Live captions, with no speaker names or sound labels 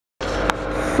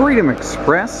Freedom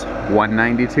Express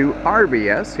 192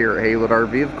 RBS here at Haylett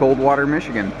RV of Coldwater,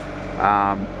 Michigan.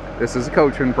 This is a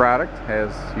Coachmen product,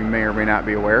 as you may or may not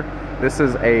be aware. This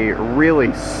is a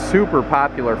really super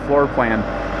popular floor plan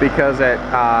because at,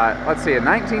 let's see, a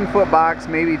 19-foot box,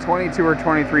 maybe 22 or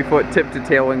 23-foot tip to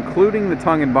tail, including the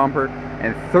tongue and bumper,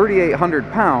 and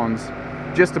 3,800 pounds,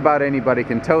 just about anybody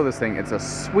can tow this thing. It's a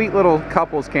sweet little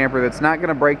couples camper that's not going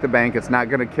to break the bank, it's not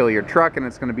going to kill your truck, and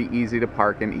it's going to be easy to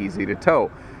park and easy to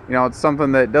tow. You know, it's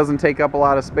something that doesn't take up a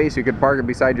lot of space. You could park it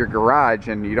beside your garage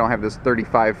and you don't have this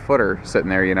 35-footer sitting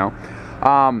there, you know.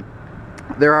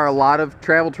 There are a lot of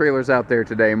travel trailers out there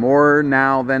today, more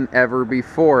now than ever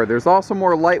before. There's also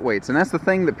more lightweights, and that's the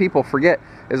thing that people forget,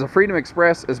 is a Freedom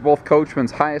Express is both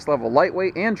Coachman's highest level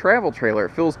lightweight and travel trailer.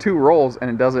 It fills two roles and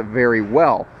it does it very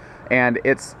well. And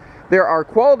there are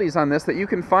qualities on this that you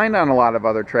can find on a lot of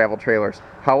other travel trailers.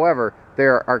 However,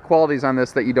 there are qualities on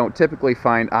this that you don't typically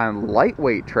find on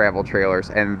lightweight travel trailers,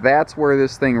 and that's where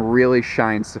this thing really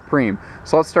shines supreme.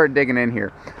 So let's start digging in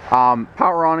here.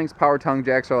 Power awnings, power tongue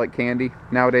jacks are like candy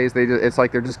nowadays. It's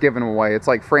like they're just giving them away. It's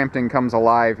like Frampton comes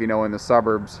alive, you know, in the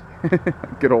suburbs.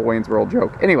 Good old Wayne's World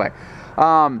joke. Anyway,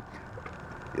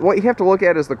 what you have to look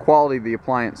at is the quality of the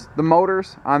appliance. The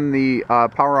motors on the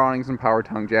power awnings and power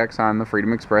tongue jacks on the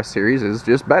Freedom Express series is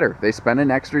just better. They spend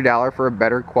an extra $1 for a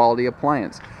better quality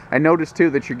appliance. I noticed too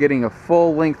that you're getting a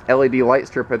full-length LED light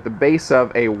strip at the base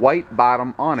of a white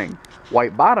bottom awning.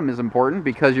 White bottom is important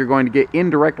because you're going to get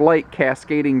indirect light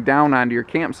cascading down onto your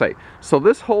campsite. So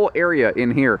this whole area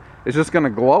in here is just going to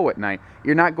glow at night.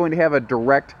 You're not going to have a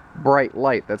direct bright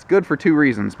light. That's good for two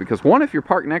reasons. Because one, if you're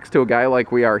parked next to a guy like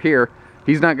we are here,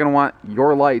 he's not going to want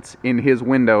your lights in his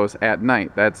windows at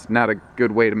night. That's not a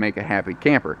good way to make a happy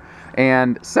camper.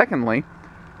 And secondly,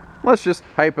 let's just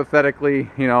hypothetically,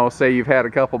 you know, say you've had a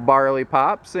couple barley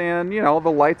pops and, you know, the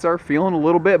lights are feeling a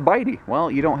little bit bitey. Well,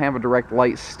 you don't have a direct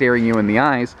light staring you in the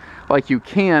eyes like you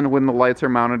can when the lights are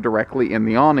mounted directly in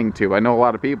the awning tube. I know a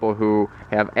lot of people who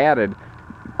have added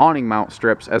awning mount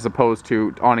strips as opposed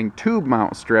to awning tube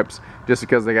mount strips just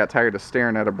because they got tired of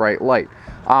staring at a bright light.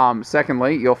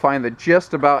 Secondly, you'll find that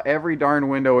just about every darn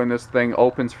window in this thing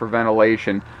opens for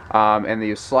ventilation, and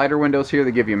these slider windows here,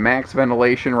 they give you max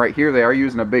ventilation. Right here they are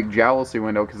using a big jalousie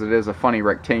window because it is a funny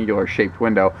rectangular shaped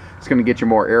window. It's going to get you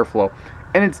more airflow.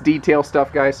 And it's detail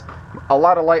stuff, guys. A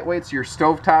lot of lightweights, your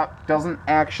stovetop doesn't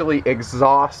actually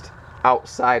exhaust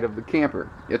outside of the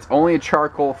camper. It's only a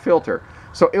charcoal filter.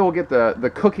 So it will get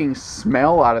the cooking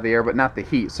smell out of the air, but not the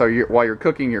heat. So while you're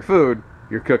cooking your food,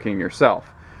 you're cooking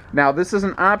yourself. Now, this is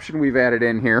an option we've added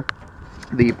in here,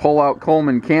 the pull-out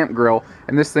Coleman camp grill,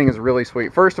 and this thing is really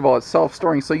sweet. First of all, it's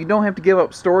self-storing, so you don't have to give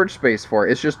up storage space for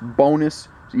it. It's just bonus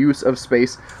use of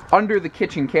space under the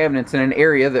kitchen cabinets in an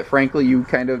area that, frankly, you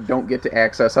kind of don't get to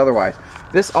access otherwise.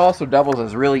 This also doubles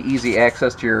as really easy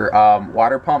access to your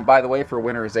water pump, by the way, for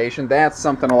winterization. That's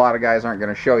something a lot of guys aren't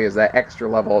going to show you, is that extra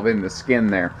level of in the skin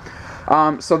there.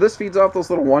 So this feeds off those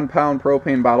little 1-pound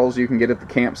propane bottles you can get at the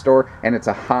camp store, and it's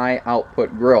a high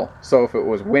output grill. So if it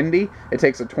was windy, it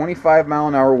takes a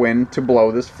 25-mile-an-hour wind to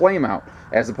blow this flame out,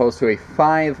 as opposed to a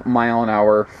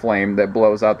 5-mile-an-hour flame that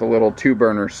blows out the little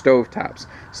 2-burner stove tops.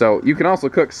 So you can also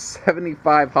cook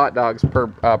 75 hot dogs per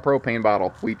propane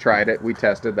bottle. We tried it, we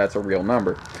tested, that's a real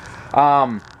number.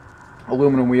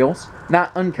 Aluminum wheels,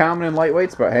 not uncommon in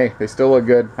lightweights, but hey, they still look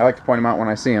good. I like to point them out when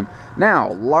I see them.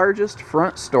 Now, largest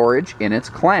front storage in its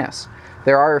class.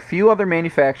 There are a few other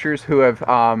manufacturers who have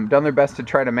done their best to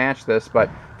try to match this, but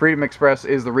Freedom Express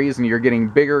is the reason you're getting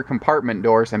bigger compartment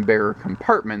doors and bigger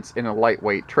compartments in a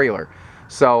lightweight trailer.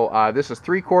 So this is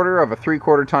 3/4 of a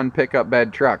 3/4 ton pickup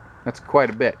bed truck. That's quite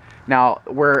a bit. Now,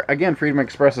 where again Freedom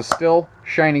Express is still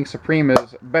shining supreme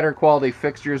is better quality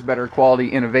fixtures, better quality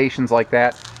innovations like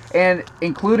that, and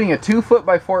including a 2-foot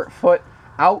by 4-foot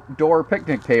outdoor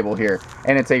picnic table here.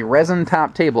 And it's a resin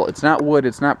top table. It's not wood,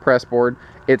 it's not pressboard.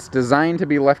 It's designed to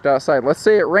be left outside. Let's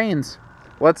say it rains.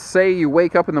 Let's say you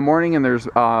wake up in the morning and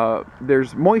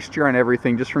there's moisture on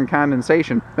everything just from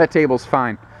condensation. That table's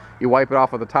fine. You wipe it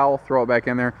off with a towel, throw it back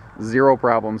in there, zero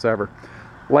problems ever.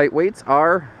 Lightweights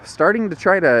are starting to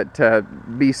try to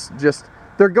be just,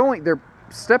 they're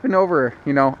stepping over,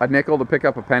 you know, a nickel to pick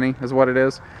up a penny is what it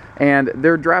is. And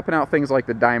they're dropping out things like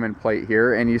the diamond plate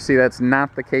here, and you see that's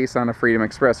not the case on a Freedom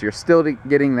Express. You're still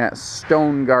getting that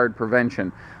stone guard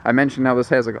prevention. I mentioned how this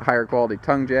has a higher quality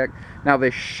tongue jack. Now they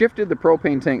shifted the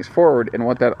propane tanks forward, and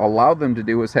what that allowed them to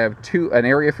do was have an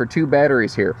area for 2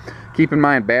 batteries here. Keep in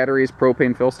mind, batteries,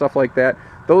 propane fill, stuff like that,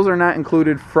 those are not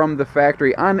included from the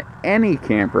factory on any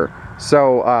camper.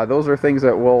 So those are things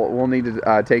that we'll need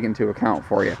to take into account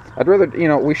for you. I'd rather, you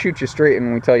know, we shoot you straight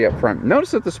and we tell you up front.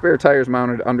 Notice that the spare tire is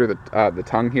mounted under the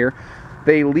tongue here.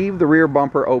 They leave the rear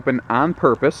bumper open on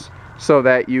purpose so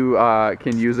that you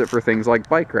can use it for things like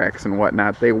bike racks and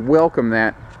whatnot. They welcome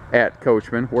that at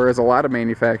Coachmen, whereas a lot of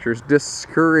manufacturers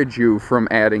discourage you from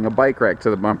adding a bike rack to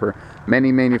the bumper.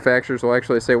 Many manufacturers will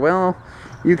actually say, well,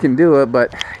 you can do it,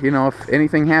 but you know, if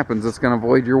anything happens, it's going to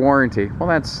void your warranty. Well,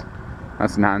 that's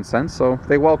nonsense. So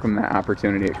they welcome that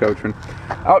opportunity at Coachmen.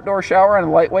 Outdoor shower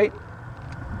and lightweight.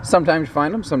 Sometimes you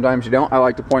find them, sometimes you don't. I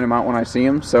like to point them out when I see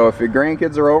them. So if your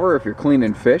grandkids are over, if you're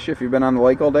cleaning fish, if you've been on the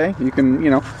lake all day, you can,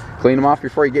 you know, clean them off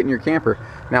before you get in your camper.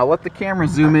 Now let the camera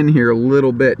zoom in here a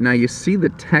little bit. Now you see the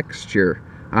texture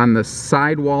on the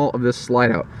sidewall of this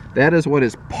slide out. That is what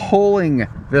is pulling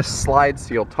this slide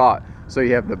seal taut. So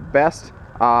you have the best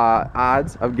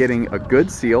odds of getting a good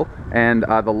seal and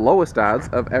the lowest odds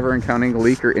of ever encountering a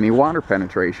leak or any water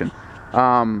penetration.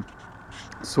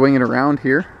 Swinging around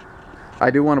here, I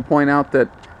do want to point out that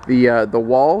the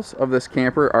walls of this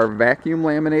camper are vacuum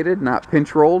laminated, not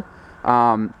pinch rolled.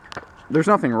 There's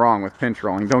nothing wrong with pinch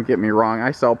rolling, don't get me wrong.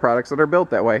 I sell products that are built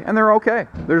that way, and they're okay.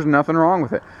 There's nothing wrong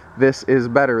with it. This is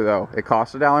better though. It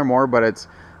costs $1 more, but it's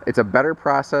a better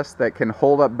process that can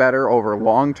hold up better over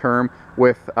long term.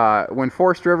 With when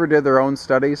Forest River did their own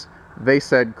studies, they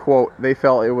said, quote, they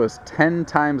felt it was 10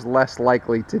 times less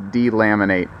likely to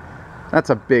delaminate. That's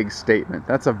a big statement.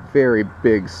 That's a very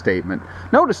big statement.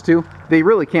 Notice too, they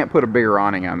really can't put a bigger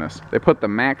awning on this. They put the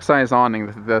max size awning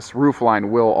that this roof line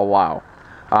will allow.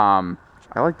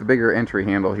 I like the bigger entry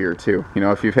handle here too. You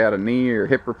know, if you've had a knee or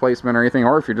hip replacement or anything,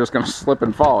 or if you're just going to slip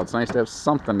and fall, it's nice to have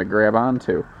something to grab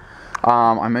onto.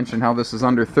 I mentioned how this is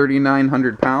under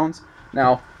 3,900 pounds.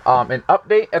 Now, an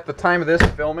update at the time of this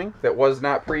filming that was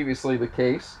not previously the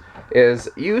case is,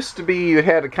 used to be you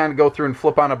had to kind of go through and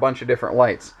flip on a bunch of different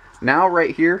lights. Now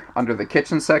right here under the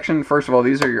kitchen section, first of all,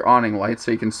 these are your awning lights,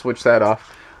 so you can switch that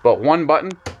off. But one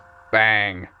button,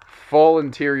 bang, full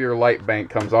interior light bank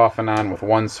comes off and on with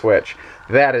one switch.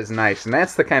 That is nice, and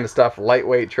that's the kind of stuff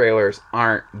lightweight trailers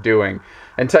aren't doing.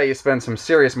 Until you spend some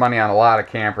serious money on a lot of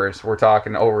campers, we're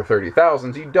talking over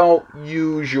 30,000, you don't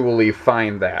usually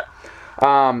find that.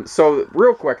 So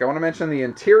real quick, I want to mention the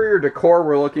interior decor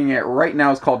we're looking at right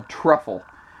now is called Truffle.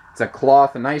 It's a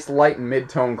cloth, a nice light and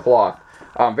mid-tone cloth.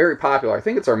 Very popular. I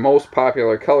think it's our most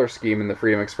popular color scheme in the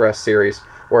Freedom Express series,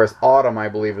 whereas Autumn, I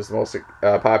believe, is the most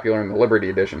popular in the Liberty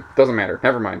Edition. Doesn't matter.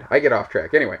 Never mind. I get off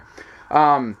track. Anyway,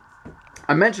 I'm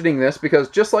mentioning this because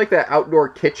just like that outdoor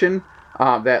kitchen,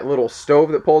 that little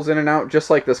stove that pulls in and out, just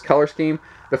like this color scheme,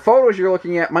 the photos you're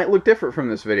looking at might look different from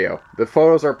this video. The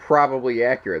photos are probably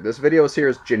accurate. This video here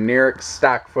is generic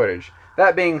stock footage.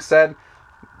 That being said,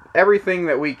 everything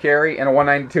that we carry in a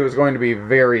 192 is going to be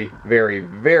very, very,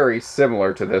 very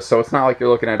similar to this, so it's not like you're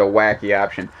looking at a wacky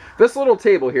option. This little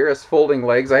table here has folding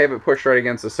legs. I have it pushed right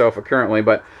against the sofa currently,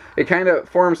 but it kind of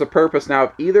forms the purpose now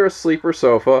of either a sleeper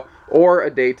or a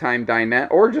daytime dinette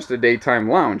or just a daytime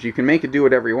lounge. You can make it do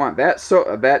whatever you want.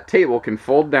 That table can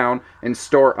fold down and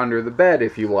store under the bed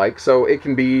if you like, so it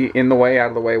can be in the way, out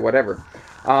of the way, whatever.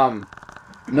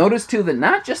 Notice too that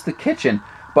not just the kitchen,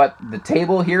 but the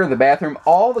table here, the bathroom,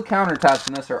 all the countertops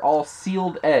in this are all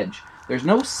sealed edge. There's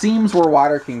no seams where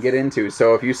water can get into,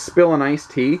 so if you spill an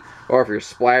iced tea, or if you're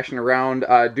splashing around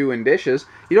doing dishes,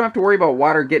 you don't have to worry about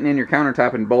water getting in your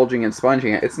countertop and bulging and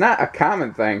sponging it. It's not a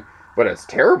common thing, but it's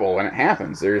terrible when it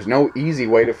happens. There's no easy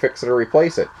way to fix it or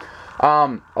replace it.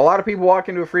 A lot of people walk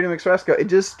into a Freedom Express go, it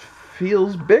just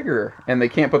feels bigger, and they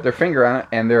can't put their finger on it,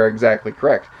 and they're exactly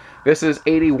correct. This is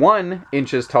 81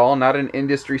 inches tall, not an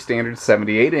industry standard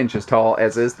 78 inches tall,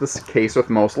 as is the case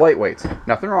with most lightweights.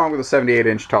 Nothing wrong with a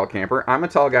 78-inch tall camper. I'm a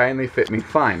tall guy and they fit me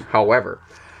fine. However,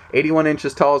 81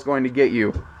 inches tall is going to get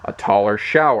you a taller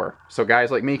shower. So guys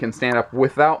like me can stand up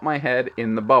without my head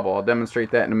in the bubble. I'll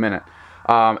demonstrate that in a minute.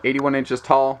 81 inches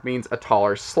tall means a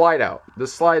taller slide out.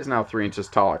 This slide's now 3 inches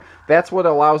taller. That's what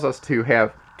allows us to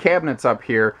have cabinets up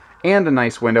here and a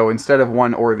nice window instead of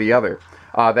one or the other.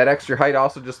 That extra height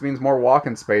also just means more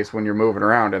walking space when you're moving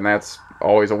around, and that's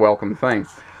always a welcome thing.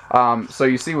 So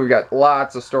you see we've got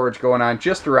lots of storage going on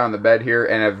just around the bed here,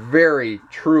 and a very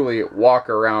truly walk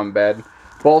around bed.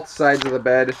 Both sides of the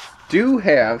bed do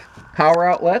have power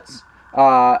outlets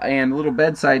and little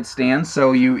bedside stands,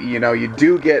 so you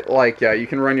do get, like, you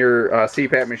can run your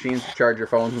CPAP machines to charge your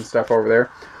phones and stuff over there.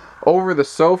 Over the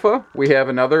sofa, we have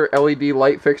another LED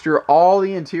light fixture. All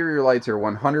the interior lights are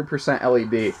 100%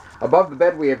 LED. Above the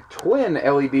bed, we have twin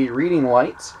LED reading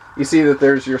lights. You see that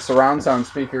there's your surround sound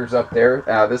speakers up there.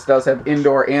 This does have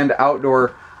indoor and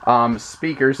outdoor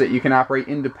speakers that you can operate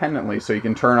independently, so you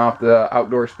can turn off the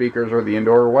outdoor speakers or the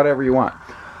indoor or whatever you want.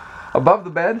 Above the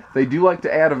bed, they do like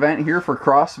to add a vent here for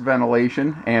cross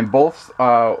ventilation, and both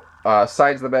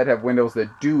sides of the bed have windows that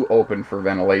do open for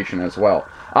ventilation as well.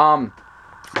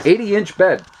 80-inch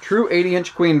bed, true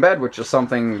 80-inch queen bed, which is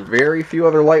something very few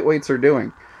other lightweights are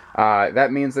doing.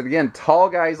 That means that, again, tall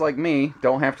guys like me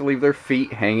don't have to leave their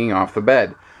feet hanging off the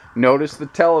bed. Notice the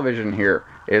television here.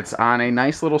 It's on a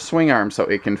nice little swing arm, so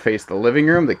it can face the living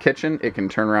room, the kitchen, it can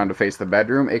turn around to face the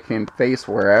bedroom, it can face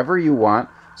wherever you want.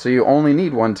 So you only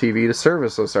need one TV to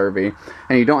service this RV,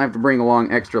 and you don't have to bring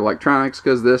along extra electronics,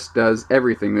 because this does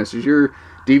everything. This is your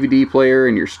DVD player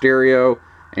and your stereo,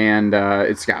 and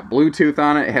it's got Bluetooth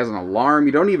on it. It has an alarm.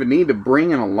 You don't even need to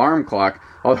bring an alarm clock,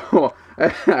 although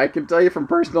I can tell you from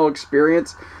personal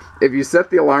experience, if you set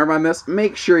the alarm on this,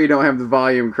 make sure you don't have the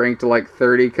volume cranked to like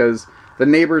 30, because the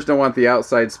neighbors don't want the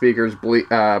outside speakers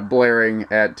blaring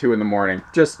at 2 in the morning.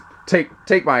 Just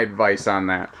take my advice on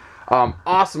that.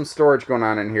 Awesome storage going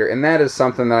on in here, and that is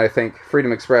something that I think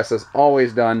Freedom Express has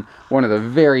always done one of the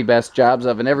very best jobs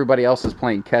of, and everybody else is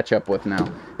playing catch up with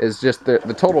now, is just the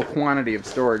total quantity of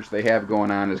storage they have going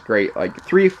on is great. Like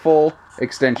 3 full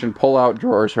extension pull-out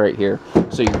drawers right here,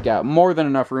 so you've got more than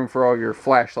enough room for all your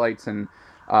flashlights and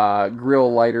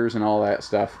grill lighters and all that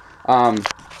stuff.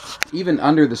 Even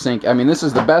under the sink, I mean, this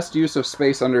is the best use of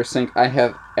space under a sink I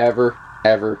have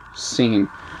ever seen.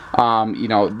 You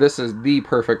know, this is the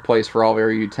perfect place for all of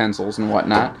your utensils and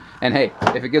whatnot. And hey,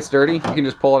 if it gets dirty, you can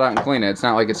just pull it out and clean it. It's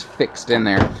not like it's fixed in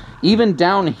there. Even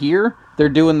down here, they're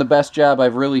doing the best job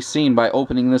I've really seen by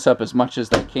opening this up as much as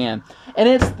they can. And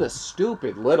it's the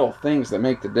stupid little things that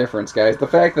make the difference, guys. The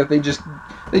fact that they just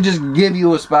give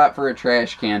you a spot for a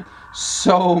trash can.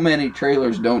 So many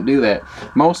trailers don't do that.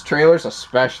 Most trailers,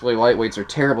 especially lightweights, are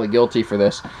terribly guilty for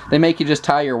this. They make you just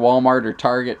tie your Walmart or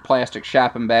Target plastic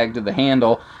shopping bag to the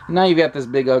handle. And now you've got this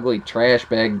big ugly trash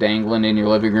bag dangling in your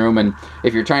living room, and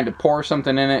if you're trying to pour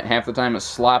something in it, half the time it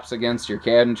slops against your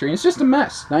cabinetry. It's just a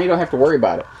mess. Now you don't have to worry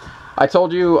about it. I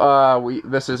told you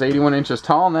this is 81 inches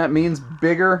tall, and that means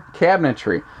bigger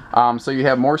cabinetry. So you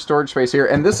have more storage space here,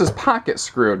 and this is pocket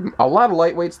screwed. A lot of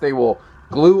lightweights, they will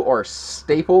glue or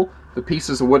staple the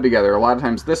pieces of wood together. A lot of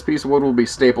times this piece of wood will be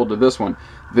stapled to this one.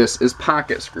 This is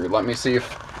pocket screwed. Let me see if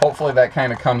hopefully that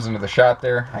kind of comes into the shot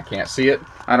there. I can't see it.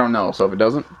 I don't know, so if it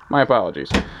doesn't, my apologies.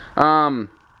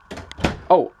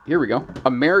 Oh, here we go.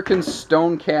 American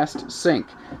stone cast sink.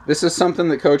 This is something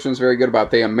that Coachmen's very good about.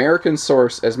 They American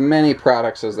source as many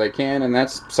products as they can, and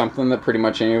that's something that pretty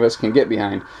much any of us can get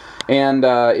behind. And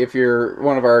if you're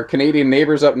one of our Canadian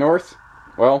neighbors up north,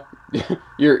 well,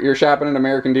 you're shopping at an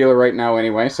American dealer right now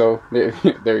anyway, so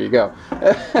there you go.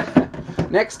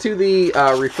 Next to the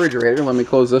refrigerator, let me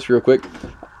close this real quick.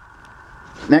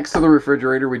 Next to the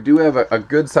refrigerator, we do have a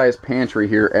good-sized pantry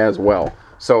here as well.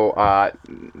 So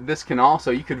this can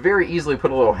also, you could very easily put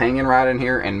a little hanging rod in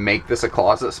here and make this a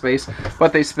closet space,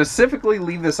 but they specifically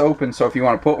leave this open, so if you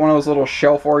want to put one of those little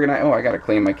shelf organizers, oh, I gotta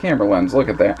clean my camera lens, look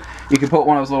at that. You can put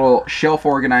one of those little shelf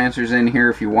organizers in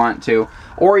here if you want to,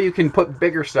 or you can put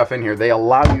bigger stuff in here. They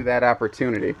allow you that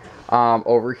opportunity.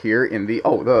 Over here in the,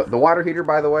 the water heater,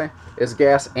 by the way, is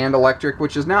gas and electric,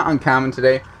 which is not uncommon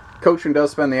today. Coachmen does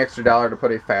spend the extra $1 to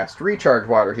put a fast recharge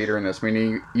water heater in this,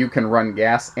 meaning you can run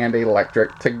gas and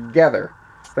electric together.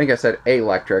 I think I said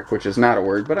electric, which is not a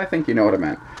word, but I think you know what I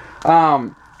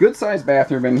meant. Good sized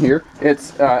bathroom in here.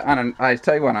 It's I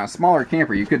tell you what, on a smaller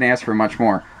camper, you couldn't ask for much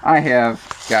more. I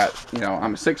have got,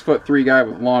 I'm a 6'3" guy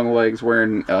with long legs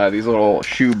wearing these little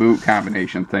shoe boot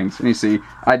combination things. And you see,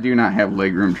 I do not have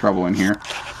legroom trouble in here.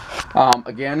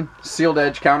 Again, sealed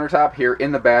edge countertop here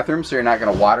in the bathroom, so you're not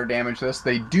going to water damage this.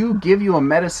 They do give you a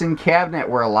medicine cabinet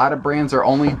where a lot of brands are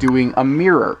only doing a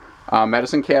mirror.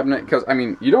 Medicine cabinet, because, I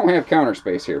mean, you don't have counter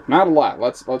space here. Not a lot.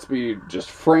 Let's be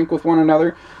just frank with one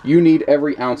another. You need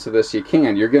every ounce of this you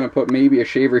can. You're going to put maybe a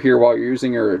shaver here while you're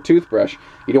using your toothbrush.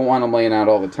 You don't want them laying out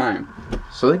all the time.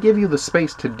 So they give you the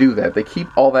space to do that. They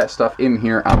keep all that stuff in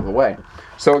here out of the way.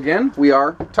 So again, we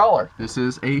are taller. This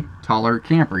is a taller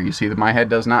camper. You see that my head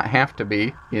does not have to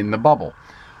be in the bubble.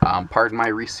 Pardon my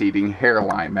receding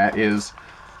hairline. That is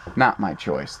not my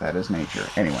choice. That is nature.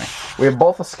 Anyway, we have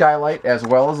both a skylight as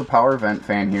well as a power vent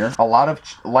fan here. A lot of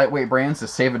lightweight brands, to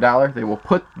save $1, they will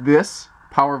put this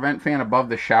power vent fan above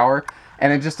the shower,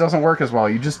 and it just doesn't work as well.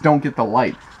 You just don't get the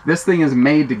light. This thing is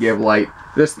made to give light.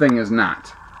 This thing is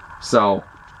not. So,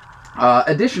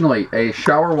 additionally, a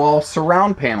shower wall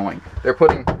surround paneling. They're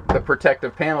putting the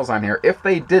protective panels on here. If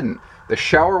they didn't, the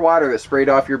shower water that sprayed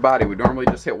off your body would normally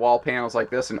just hit wall panels like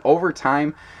this, and over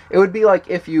time, it would be like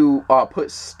if you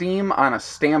put steam on a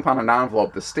stamp on an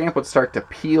envelope. The stamp would start to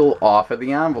peel off of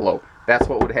the envelope. That's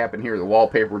what would happen here. The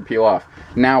wallpaper would peel off.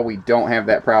 Now we don't have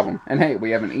that problem. And hey,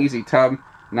 we have an easy tub,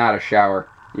 not a shower.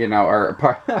 You know, or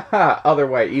other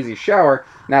way, easy shower,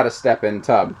 not a step-in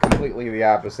tub. Completely the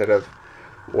opposite of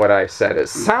what I said. It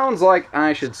sounds like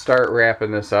I should start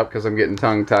wrapping this up because I'm getting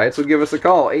tongue-tied. So give us a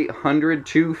call,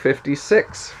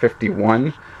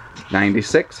 800-256-5196.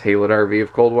 Haylett RV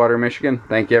of Coldwater, Michigan.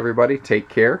 Thank you, everybody. Take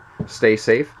care. Stay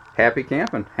safe. Happy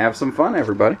camping. Have some fun,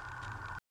 everybody.